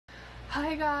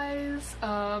Hi guys,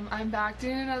 I'm back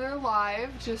doing another live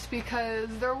just because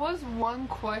there was one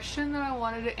question that I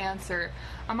wanted to answer.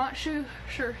 I'm not sure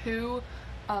who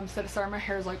said it. Sorry, my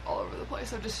hair is like all over the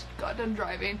place. I just got done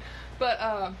driving. But,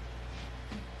 oh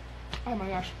my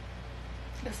gosh,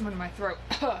 got some in my throat.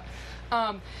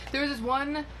 There was this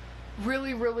one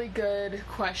really good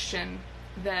question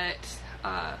that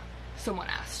someone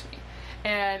asked me.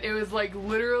 And it was like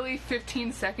literally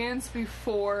 15 seconds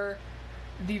before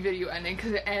the video ending,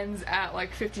 because it ends at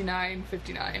like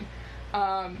 59:59.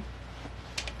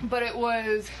 But it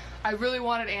was, I really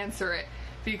wanted to answer it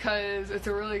because it's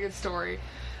a really good story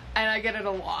and I get it a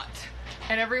lot.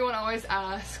 And everyone always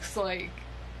asks, like,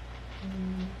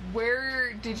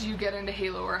 where did you get into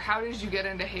Halo, or how did you get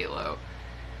into Halo?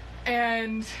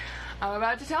 And I'm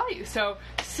about to tell you. So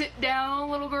sit down,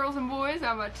 little girls and boys.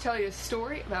 I'm about to tell you a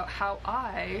story about how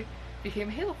I became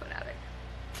a Halo fanatic.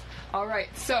 Alright,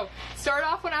 so start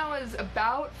off when I was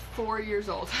about 4 years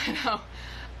old. I know.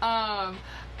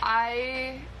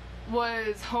 I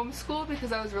was homeschooled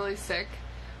because I was really sick,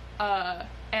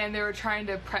 and they were trying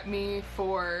to prep me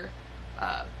for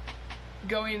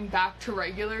going back to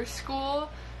regular school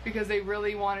because they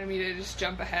really wanted me to just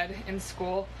jump ahead in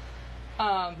school.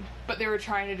 But they were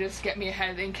trying to just get me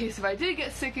ahead in case if I did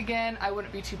get sick again, I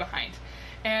wouldn't be too behind.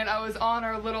 And I was on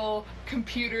our little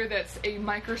computer that's a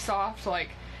Microsoft,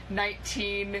 like,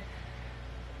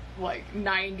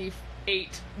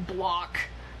 1998 block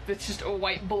that's just a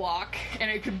white block, and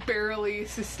it could barely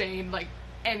sustain like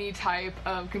any type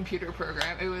of computer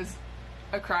program. It was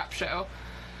a crap show.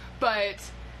 But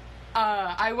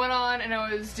I went on and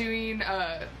I was doing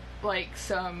like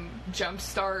some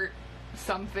jumpstart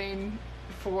something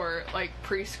for like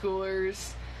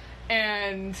preschoolers,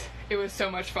 and it was so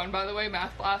much fun, by the way.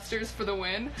 Math Blasters for the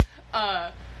win.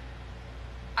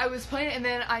 I was playing it, and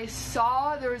then I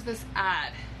saw there was this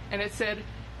ad, and it said,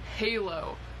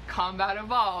 Halo, Combat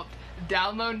Evolved,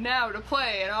 download now to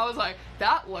play, and I was like,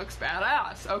 that looks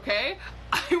badass, okay?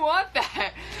 I want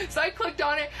that! So I clicked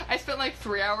on it. I spent like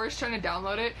 3 hours trying to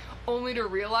download it, only to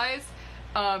realize,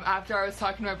 after I was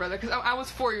talking to my brother, because I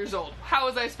was 4 years old, how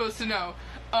was I supposed to know?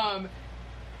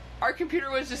 Our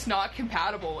computer was just not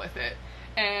compatible with it,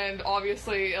 and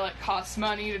obviously it like costs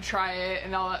money to try it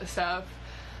and all that stuff.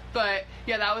 But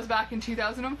yeah, that was back in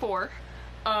 2004.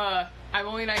 I'm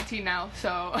only 19 now,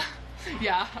 so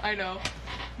yeah, I know.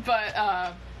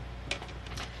 But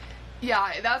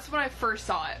yeah, that's when I first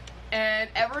saw it. And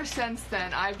ever since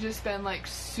then, I've just been like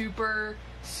super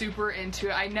into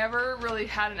it. I never really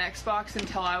had an Xbox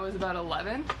until I was about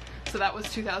 11. So that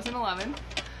was 2011.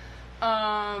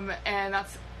 And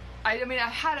that's, I mean, I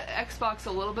had an Xbox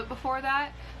a little bit before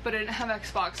that, but I didn't have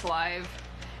Xbox Live.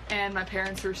 And my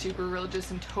parents were super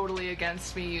religious and totally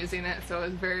against me using it, so it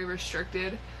was very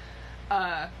restricted.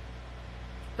 But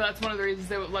that's one of the reasons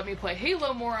they would let me play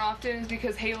Halo more often, is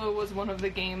because Halo was one of the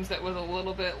games that was a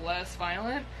little bit less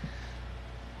violent.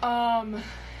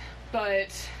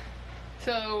 But,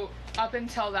 so, up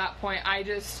until that point, I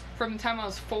just, from the time I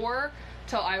was 4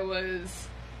 till I was,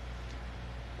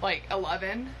 like,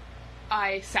 11,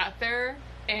 I sat there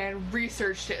and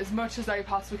researched it as much as I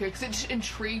possibly could, because it just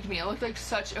intrigued me. It looked like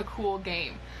such a cool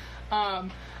game.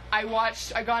 I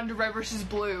got into Red vs.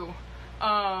 Blue,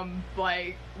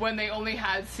 like, when they only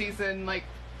had season, like,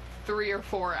 3 or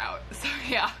 4 out. So,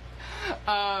 yeah.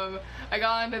 I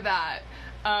got into that.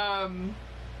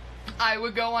 I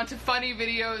would go onto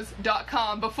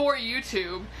funnyvideos.com before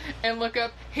YouTube and look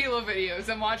up Halo videos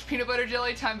and watch peanut butter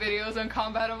jelly time videos on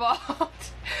Combat Evolved.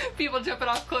 People jumping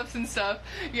off cliffs and stuff.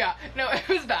 Yeah, no, it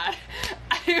was bad.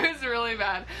 It was really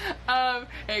bad.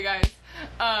 Hey guys.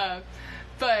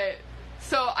 But,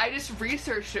 so I just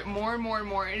researched it more and more and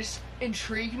more. It just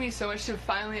intrigued me so much to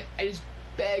finally, I just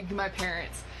begged my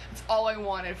parents. It's all I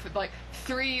wanted for like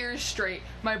 3 years straight.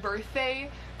 My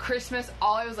birthday, Christmas,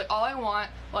 all I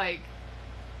want, like,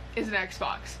 is an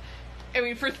Xbox. I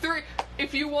mean,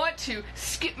 if you want to,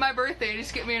 skip my birthday and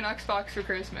just get me an Xbox for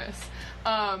Christmas.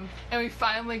 And we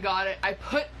finally got it. I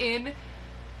put in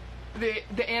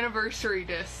the anniversary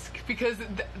disc, because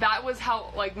that was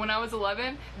how, like, when I was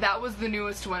 11, that was the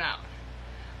newest one out.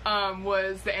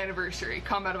 Was the anniversary,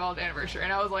 Combat Evolved anniversary,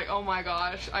 and I was like, oh my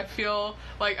gosh, I feel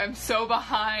like I'm so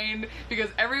behind,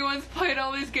 because everyone's played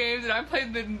all these games, and I'm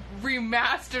playing the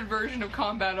remastered version of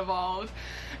Combat Evolved,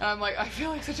 and I'm like, I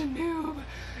feel like such a noob,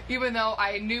 even though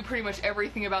I knew pretty much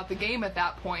everything about the game at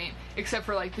that point, except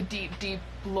for, like, the deep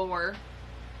lore.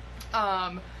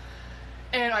 And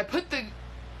I put the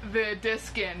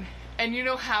disc in, and you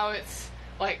know how it's,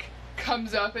 like,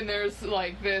 comes up and there's,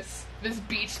 like, this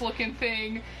beach looking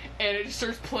thing, and it just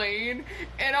starts playing,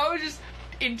 and I was just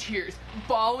in tears,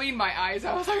 bawling my eyes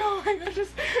out. I was like, oh my gosh,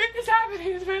 it's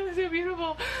happening. It's finally so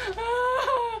beautiful.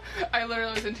 I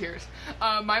literally was in tears.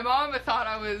 My mom thought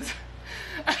I was.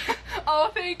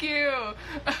 Oh, thank you.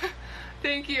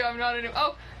 Thank you. I'm not a.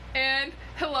 Oh, and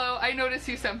hello. I notice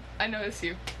you. I notice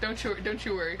you. Don't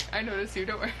you worry. I notice you.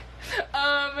 Don't worry.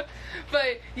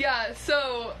 But yeah.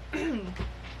 So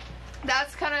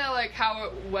that's kind of like how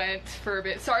it went for a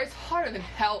bit. Sorry, it's hotter than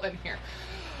hell in here.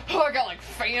 Oh, I got like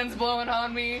fans blowing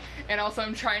on me, and also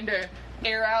I'm trying to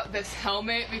air out this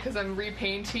helmet because I'm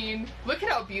repainting. Look at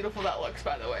how beautiful that looks,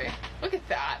 by the way. Look at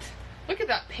that. Look at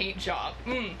that paint job.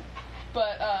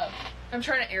 But I'm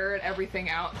trying to air everything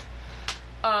out.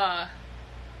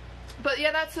 But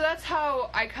yeah, that's how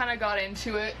I kind of got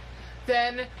into it.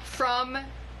 Then from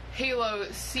Halo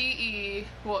CE,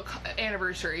 well,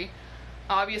 Anniversary,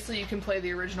 obviously you can play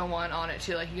the original one on it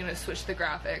too. Like, you're gonna switch the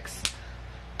graphics.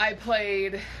 I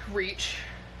played Reach,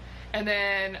 and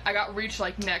then I got Reach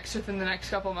like within the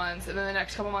next couple months, and then the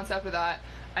next couple months after that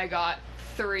I got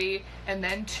 3, and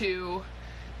then 2.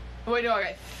 Wait, no, I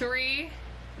got 3,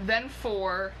 then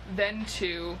 4, then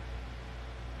 2,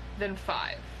 then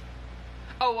 5.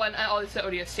 Oh, and also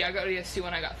ODST. I got ODST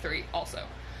when I got 3 also.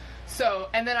 So,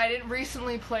 and then I didn't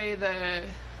recently play the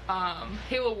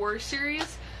Halo Wars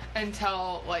series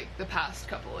until like the past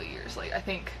couple of years. Like, I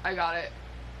think I got it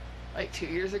like 2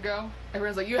 years ago.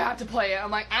 Everyone's like, you have to play it.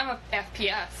 I'm like, I'm a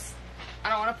FPS. I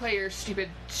don't want to play your stupid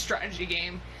strategy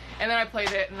game. And then I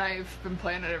played it, and I've been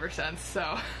playing it ever since,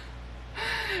 so.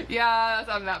 Yeah,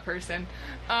 I'm that person.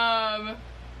 But,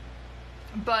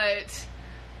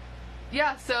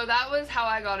 yeah, so that was how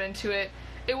I got into it.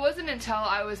 It wasn't until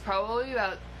I was probably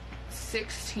about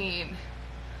 16,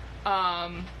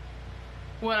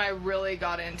 when I really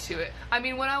got into it. I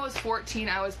mean, when I was 14,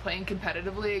 I was playing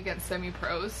competitively against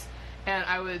semi-pros, and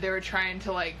they were trying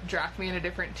to like draft me into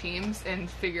different teams and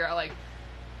figure out like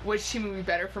which team would be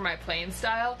better for my playing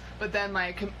style. But then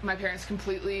my parents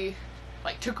completely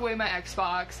like took away my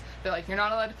Xbox. They're like, you're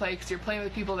not allowed to play because you're playing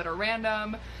with people that are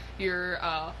random. You're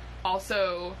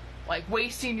also like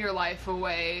wasting your life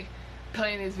away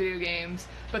playing these video games.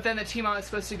 But then the team I was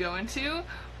supposed to go into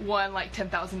won like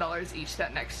 $10,000 each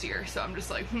that next year. So I'm just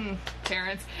like,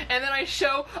 parents. And then I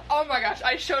showed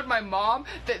my mom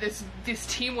that this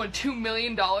team won $2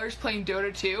 million playing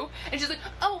Dota 2. And she's like,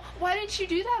 oh, why didn't you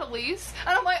do that, Elise?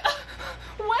 And I'm like,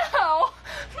 well,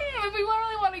 if we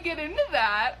really want to get into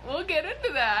that, we'll get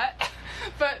into that.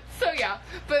 But, so yeah,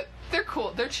 but they're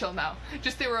cool. They're chill now.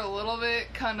 Just they were a little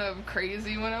bit kind of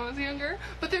crazy when I was younger,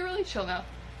 but they're really chill now.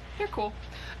 They're cool.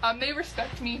 They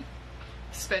respect me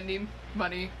spending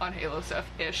money on Halo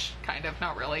stuff-ish, kind of,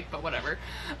 not really, but whatever.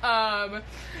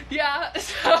 Yeah,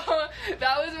 so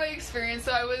that was my experience.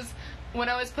 So when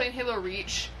I was playing Halo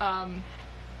Reach,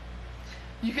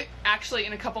 you could actually,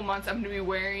 in a couple months, I'm going to be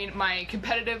wearing my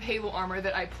competitive Halo armor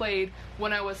that I played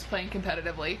when I was playing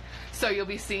competitively. So you'll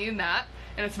be seeing that,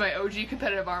 and it's my OG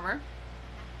competitive armor.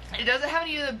 It doesn't have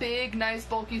any of the big, nice,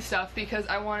 bulky stuff because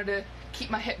I wanted to keep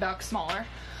my hitbox smaller.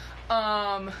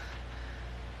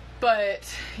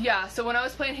 But yeah, so when I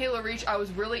was playing Halo Reach, I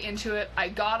was really into it. I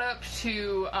got up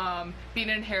to being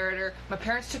an inheritor. My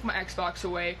parents took my Xbox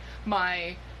away.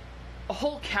 My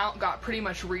whole count got pretty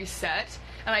much reset,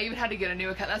 and I even had to get a new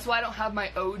account. That's why I don't have my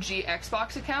OG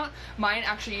Xbox account. Mine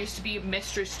actually used to be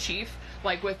Mistress Chief,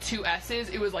 like with 2 S's.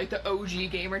 It was like the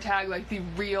OG gamer tag, like the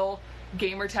real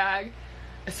gamer tag.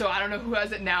 So I don't know who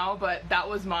has it now, but that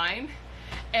was mine.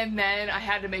 And then I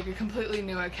had to make a completely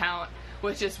new account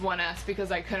with just 1 S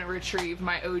because I couldn't retrieve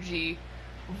my OG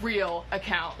real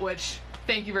account, which,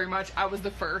 thank you very much, I was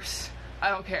the first. I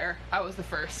don't care. I was the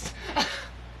first.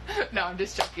 No, I'm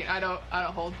just joking. I don't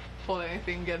hold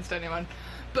anything against anyone.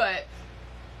 But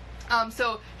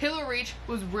so Halo Reach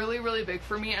was really, really big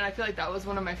for me, and I feel like that was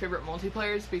one of my favorite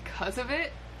multiplayers because of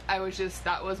it.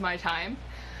 That was my time.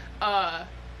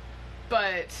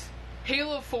 But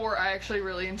Halo 4 I actually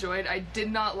really enjoyed. I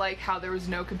did not like how there was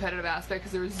no competitive aspect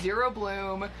because there was 0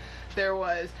 bloom, there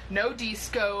was no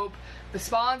D-scope, the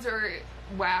spawns are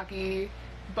wacky,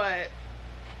 but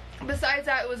besides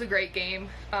that, it was a great game.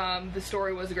 The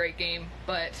story was a great game,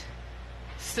 but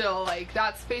still, like,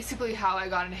 that's basically how I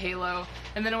got into Halo.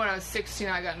 And then when I was 16,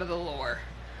 I got into the lore.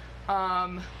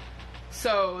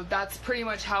 So that's pretty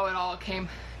much how it all came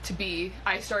to be.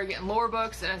 I started getting lore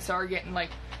books, and I started getting,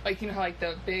 like you know how, like,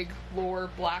 the big lore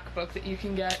black book that you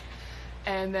can get.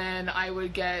 And then I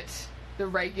would get the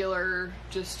regular,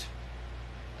 just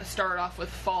start off with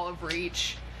Fall of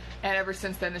Reach. And ever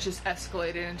since then, it's just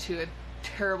escalated into a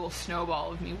terrible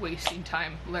snowball of me wasting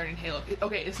time learning Halo.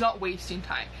 Okay, it's not wasting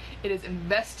time. It is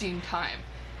investing time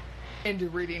into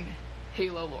reading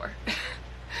Halo lore.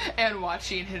 and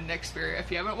watching Hidden Experia.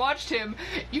 If you haven't watched him,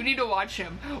 you need to watch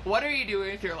him. What are you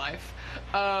doing with your life?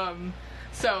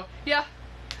 So, yeah.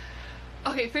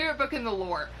 Okay, favorite book in the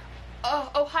lore.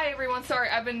 Oh, hi everyone. Sorry,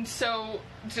 I've been so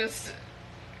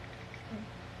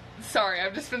Sorry,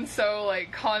 I've just been so,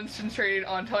 like, concentrated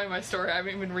on telling my story. I haven't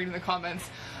even been reading the comments.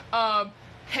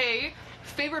 Hey,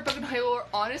 favorite book in Halo lore.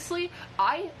 Honestly,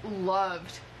 I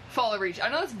loved Fall of Reach. I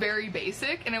know it's very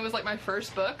basic, and it was, like, my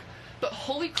first book, but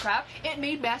holy crap, it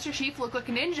made Master Chief look like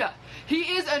a ninja. He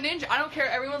is a ninja. I don't care.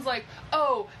 Everyone's like,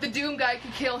 oh, the Doom guy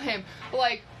could kill him.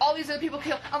 Like, all these other people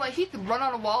kill. I'm like, he could run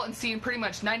on a wall and see in pretty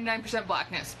much 99%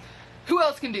 blackness. Who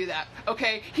else can do that?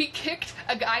 Okay, he kicked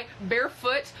a guy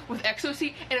barefoot with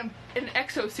exosuit and an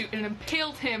exosuit and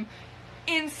impaled him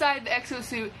inside the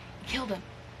exosuit and killed him.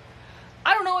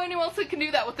 I don't know anyone else that can do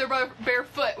that with their bare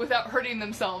foot without hurting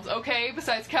themselves, okay?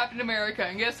 Besides Captain America.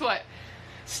 And guess what?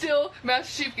 Still,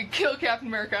 Master Chief can kill Captain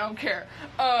America. I don't care.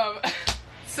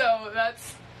 So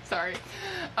that's... Sorry.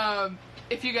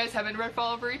 If you guys haven't read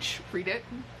Fall of Reach, read it.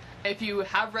 If you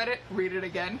have read it, read it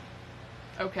again.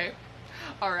 Okay.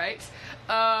 Alright.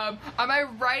 Am I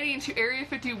riding to Area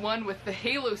 51 with the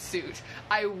Halo suit?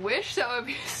 I wish that would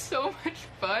be so much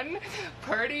fun,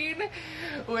 partying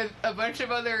with a bunch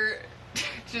of other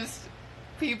just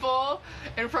people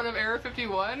in front of Area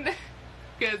 51,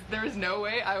 because there's no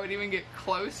way I would even get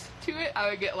close to it. I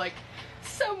would get, like,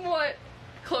 somewhat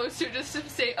close to it just to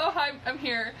say, oh, hi, I'm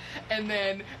here, and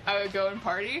then I would go and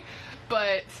party.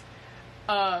 But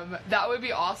that would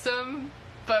be awesome.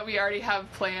 But we already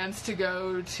have plans to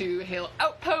go to Halo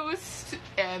Outpost,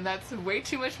 and that's way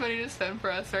too much money to spend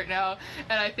for us right now.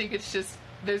 And I think it's just,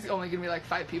 there's only going to be like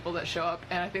 5 people that show up,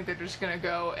 and I think they're just going to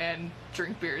go and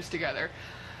drink beers together.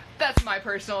 That's my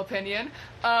personal opinion.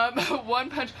 One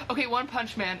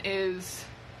Punch Man is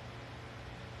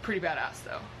pretty badass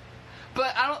though.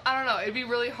 But I don't know, it'd be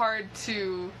really hard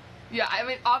to, yeah, I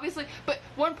mean, obviously, but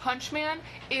One Punch Man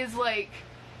is like,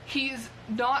 he's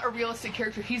not a realistic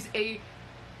character. He's a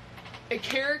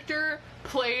character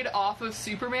played off of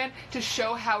Superman to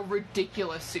show how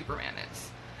ridiculous Superman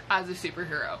is as a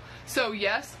superhero. So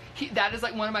yes, that is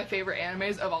like one of my favorite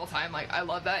animes of all time. Like, I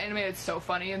love that anime. It's so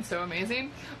funny and so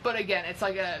amazing. But again, it's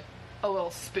like a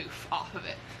little spoof off of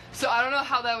it. So I don't know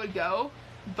how that would go,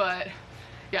 but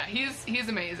yeah, he's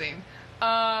amazing.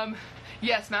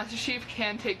 Yes, Master Chief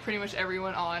can take pretty much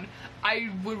everyone on. I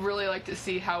would really like to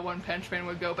see how One Punch Man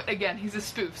would go, but again, he's a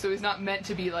spoof, so he's not meant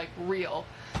to be, like, real.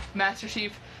 Master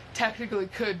Chief technically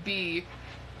could be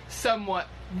somewhat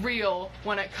real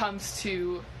when it comes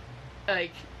to,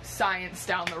 like, science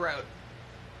down the road.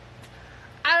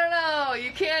 I don't know,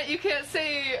 you can't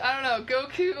say, I don't know,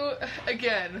 Goku,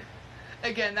 again,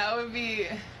 that would be,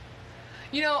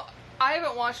 you know, I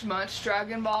haven't watched much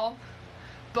Dragon Ball,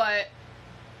 but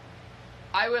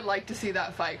I would like to see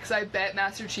that fight, because I bet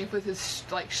Master Chief, with his,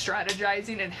 like,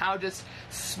 strategizing and how just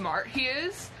smart he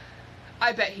is,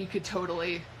 I bet he could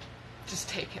totally just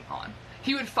take him on.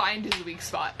 He would find his weak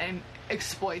spot and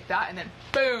exploit that, and then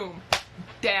boom,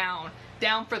 down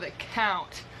for the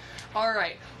count.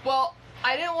 Alright, well,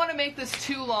 I didn't want to make this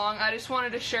too long. I just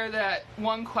wanted to share that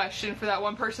one question for that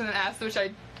one person that asked, which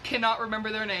I cannot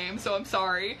remember their name, so I'm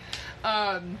sorry.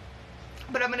 But I'm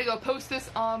going to go post this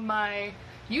on my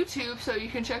YouTube, so you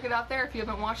can check it out there if you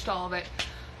haven't watched all of it.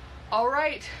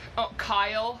 Alright. Oh,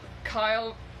 Kyle,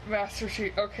 Master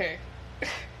Chief. Okay.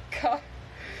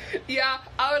 Yeah,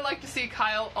 I would like to see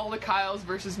all the Kyles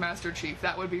versus Master Chief.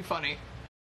 That would be funny.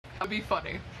 That would be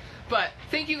funny. But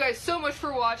thank you guys so much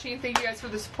for watching. Thank you guys for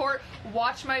the support.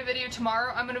 Watch my video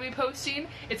tomorrow I'm going to be posting.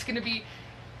 It's going to be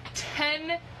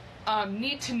 10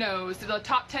 need-to-knows, the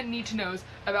top 10 need-to-knows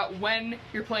about when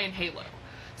you're playing Halo.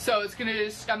 So it's going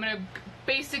to I'm going to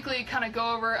basically kind of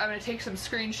go over, I'm going to take some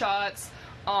screenshots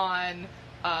on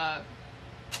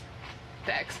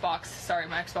the Xbox. Sorry,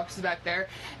 my Xbox is back there.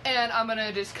 And I'm going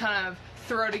to just kind of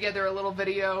throw together a little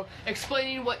video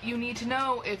explaining what you need to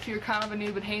know if you're kind of a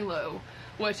noob in Halo.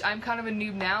 Which, I'm kind of a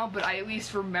noob now, but I at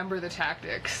least remember the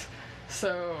tactics.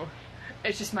 So,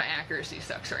 it's just my accuracy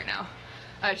sucks right now.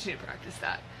 I just need to practice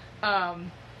that.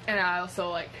 And I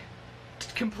also, like,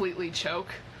 completely choke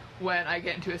when I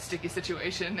get into a sticky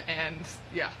situation, and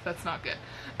yeah, that's not good.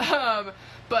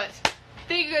 But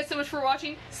thank you guys so much for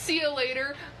watching. See you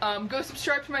later. Go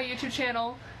subscribe to my YouTube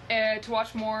channel and to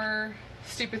watch more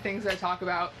stupid things that I talk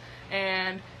about,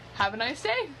 and have a nice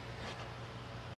day.